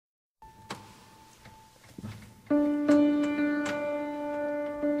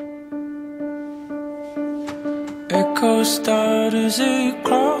shadows start as they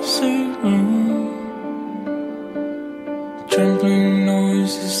cross the room, trembling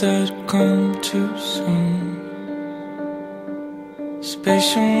noises that come too soon.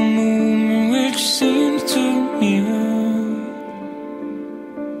 Spatial movement which seems to near,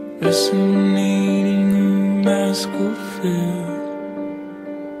 resonating a mask of fear.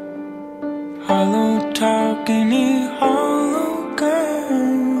 Hollow talk in a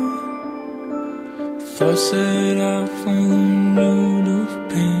hologram, thoughts set out from the root of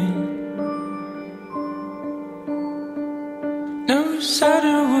pain. Never said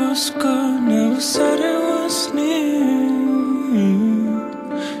it was good, never said it was near.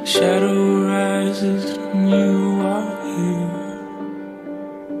 Shadow rises when you are here.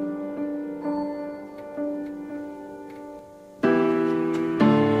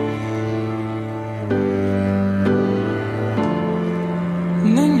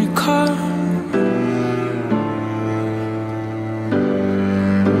 And then you cut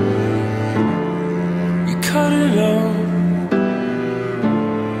it off.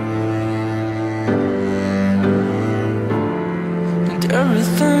 And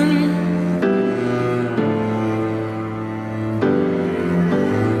everything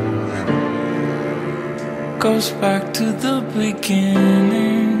goes back to the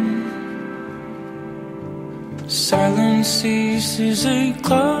beginning. Silence ceases a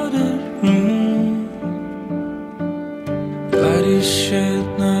clouded room. Light is shed,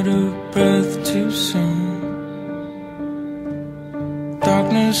 not a breath too soon.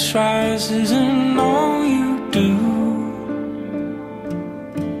 Darkness rises and all you do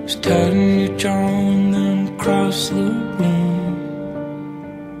is tighten your jaw and then cross the room.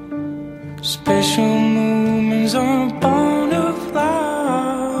 Special movements are born of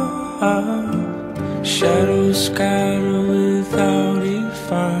light. Shadows scatter without a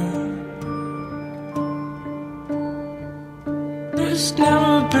fire. There's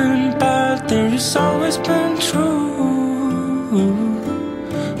never been bad, there has always been true.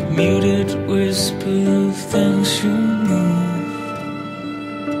 Muted whisper of things you know.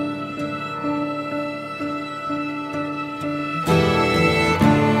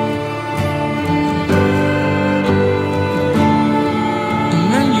 And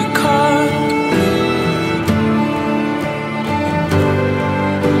then you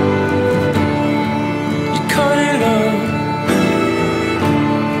cut it up.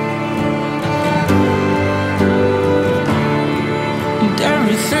 And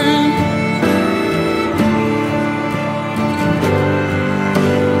everything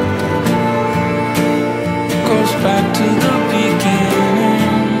goes back to the beginning.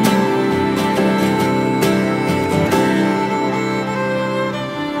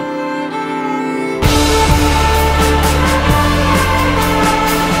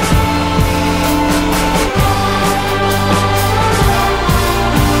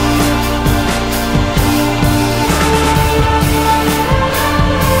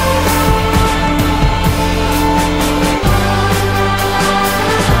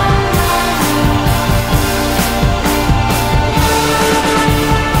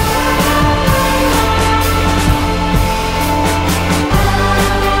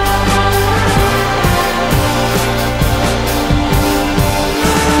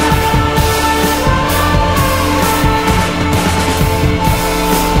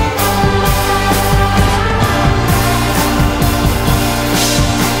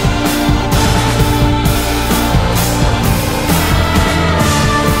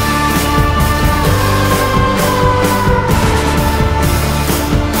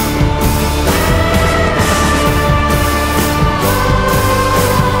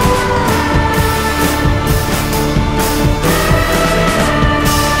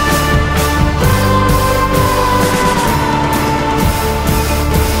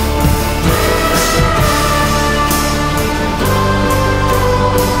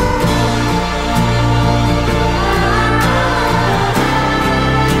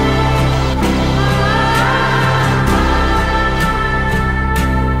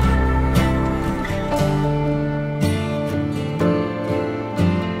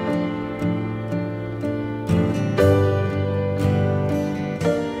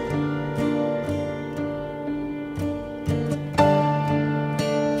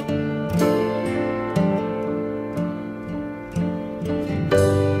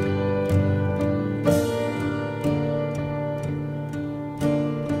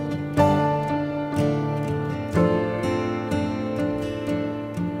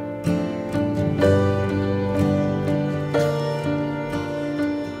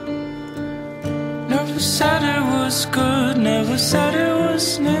 said it was good, never said it was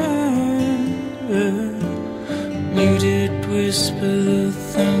new. Muted whisper the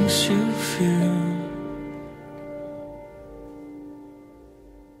things you feel.